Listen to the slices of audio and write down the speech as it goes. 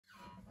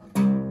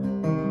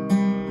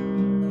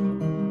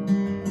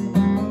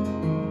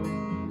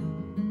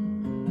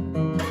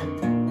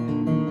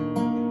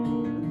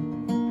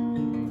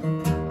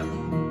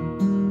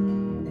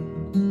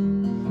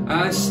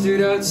I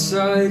stood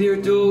outside your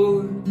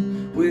door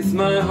with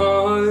my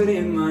heart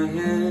in my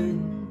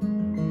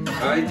hand.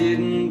 I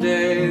didn't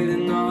dare to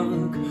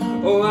knock,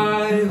 oh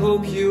I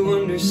hope you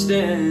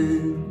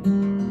understand.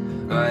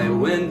 I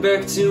went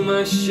back to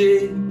my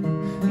ship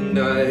and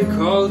I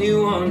called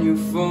you on your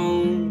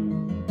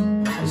phone.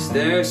 Is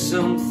there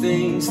some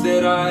things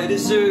that I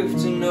deserve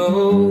to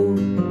know?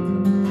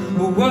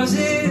 Or was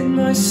it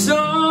my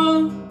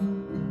song?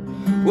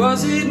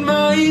 Was it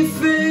my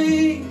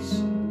face?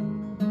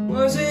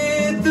 Was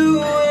it the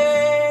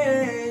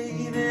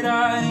way that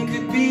I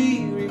could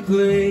be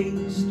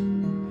replaced?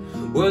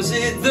 Was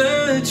it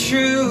the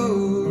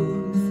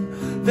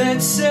truth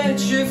that set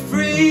you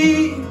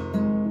free?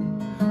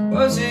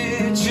 Was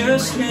it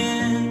just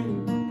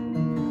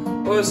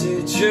him? Was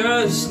it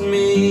just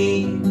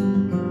me?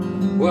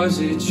 Was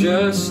it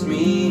just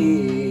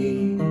me?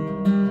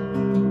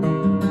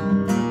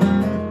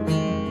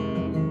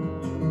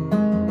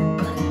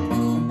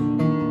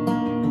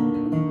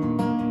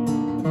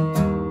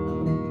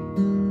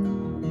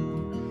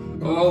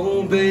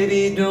 Oh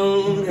baby,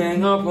 don't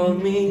hang up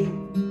on me.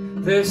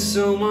 There's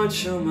so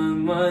much on my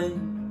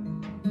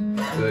mind.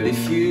 But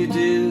if you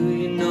do,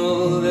 you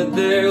know that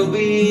there'll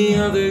be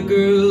other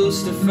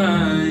girls to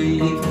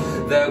find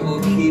that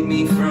will keep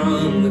me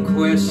from the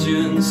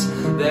questions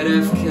that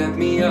have kept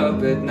me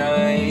up at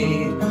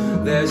night.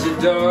 There's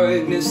a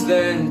darkness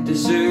that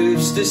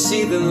deserves to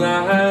see the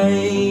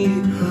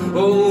light.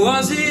 Oh,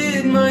 was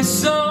it my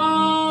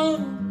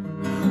song?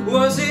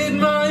 Was it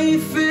my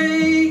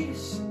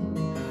face?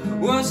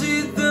 Was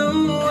it the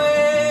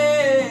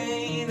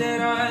way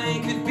that I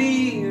could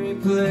be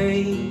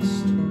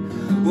replaced?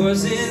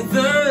 Was it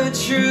the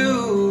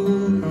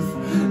truth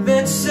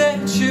that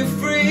set you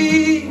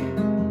free?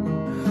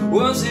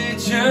 Was it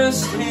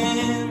just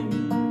him?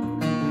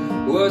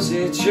 Was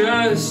it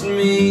just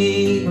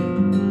me?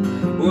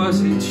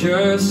 Was it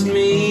just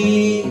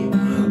me?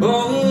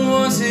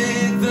 Oh, was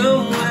it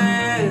the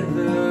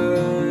weather?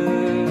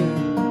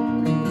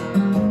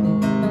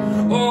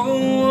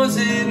 Oh, was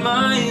it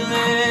my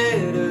letter?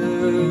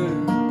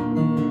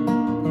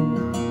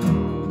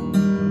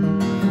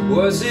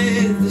 Was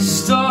it the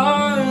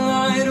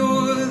starlight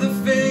or the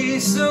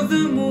face of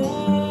the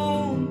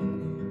moon?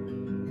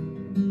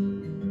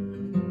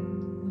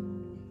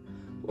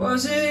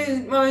 Was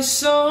it my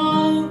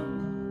song?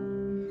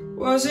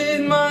 Was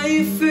it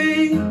my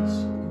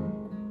face?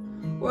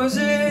 Was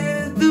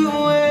it the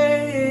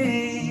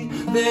way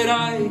that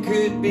I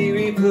could be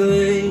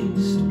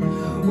replaced?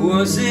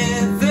 Was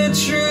it the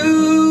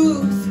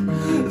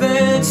truth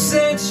that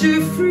set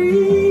you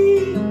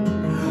free?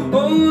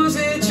 Or was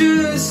it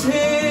just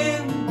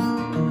him?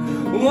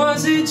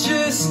 Was it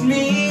just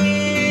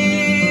me?